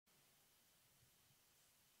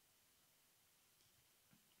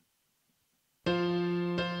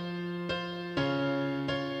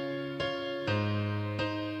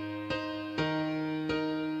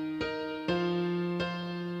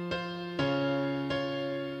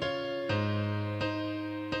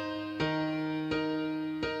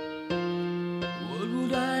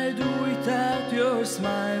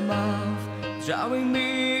drawing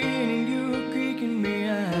me in and you kicking me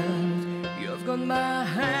out. You've got my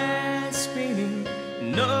head spinning,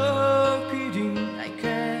 no kidding, I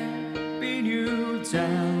can't pin you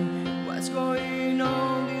down. What's going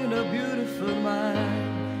on in a beautiful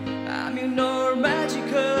mind? I'm in your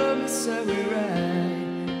magical mystery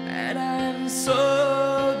ride, and I'm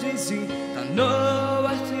so dizzy, don't know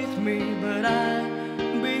what hit me, but I'll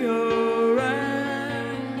be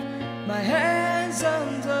alright. My hands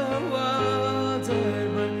on the water,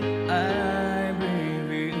 but I'm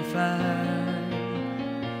breathing fine.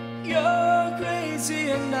 You're crazy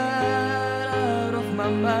and not out of my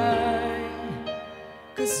mind,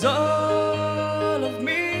 'cause all of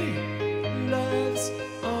me loves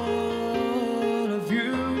all of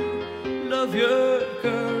you. Love your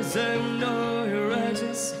curves and all your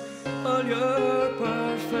edges, all your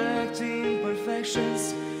perfect imperfections.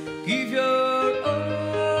 Give your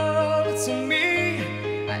all to me,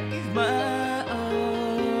 I give my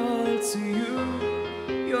all to you.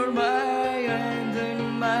 You're my end and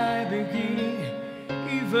my beginning.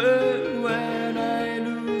 Even when I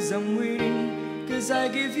lose, I'm winning, 'cause I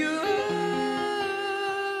give you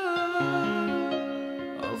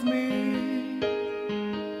all of me,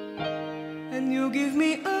 and you give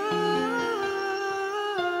me all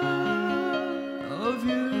of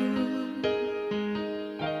you.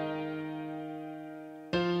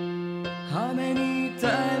 How many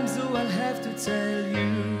times do I have to tell you?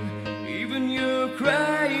 Even you're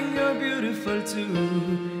crying, you're beautiful too.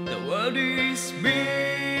 The world is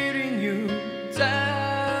beating you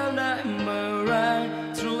down. I'm alright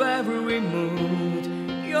through every mood.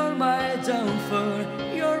 You're my downfall,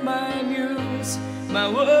 you're my muse, my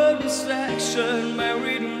world distraction, my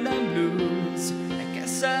rhythm and blues. I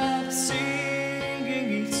can't stop singing,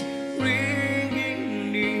 it's ringing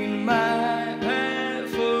in my head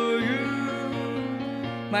for you.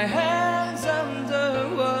 My hands under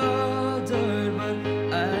water, but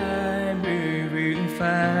I'm breathing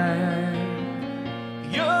fine.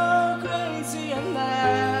 You're crazy and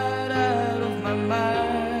not out of my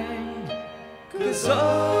mind, 'cause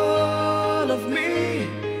all of me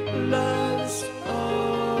loves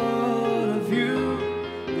all of you.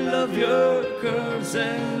 Love your curves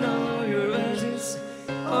and all your edges,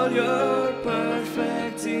 all your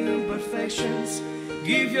perfect imperfections.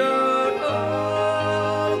 Give your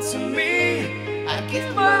all to me, I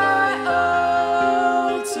give my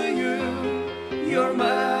all to you. You're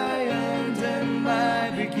my end and my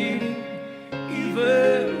beginning.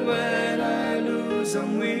 Even when I lose,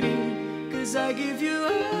 I'm winning, 'cause I give you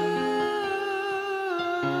all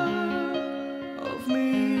of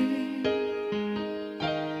me,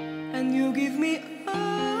 and you give me all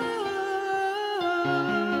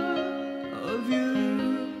of you.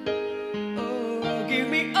 Oh, give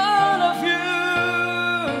me all of you.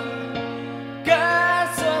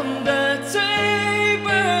 Cards on the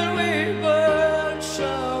table, we weren't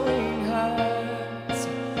showing hearts,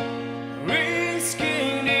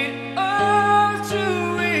 risking it all to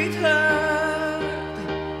it hard,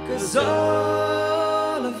 'cause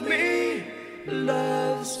all of me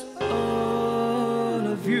loves all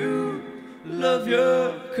of you. Love your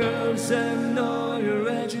curves and all your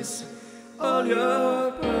edges, all your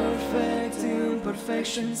perfect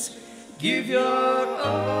imperfections. Give your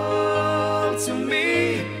all to me,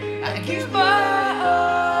 I give my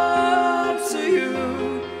all to you.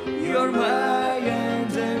 You're my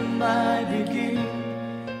end and my beginning.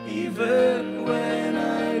 Even when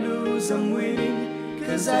I lose, I'm winning,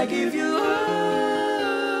 'cause I give you all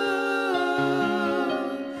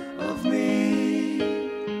of me,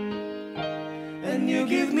 and you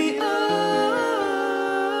give me all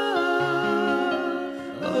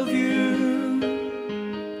of you.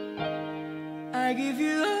 I give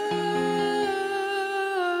you all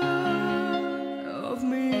of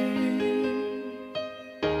me,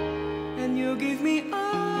 and you give me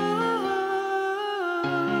all